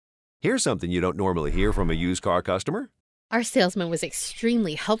Here's something you don't normally hear from a used car customer. Our salesman was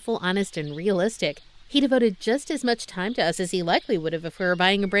extremely helpful, honest, and realistic. He devoted just as much time to us as he likely would have if we were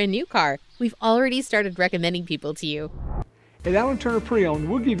buying a brand new car. We've already started recommending people to you. At Allen Turner Pre-Owned,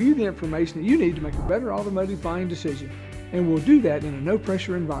 we'll give you the information that you need to make a better automotive buying decision, and we'll do that in a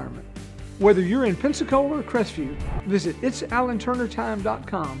no-pressure environment. Whether you're in Pensacola or Crestview, visit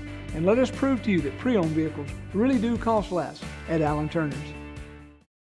itsallenturnertime.com and let us prove to you that pre-owned vehicles really do cost less at Allen Turner's.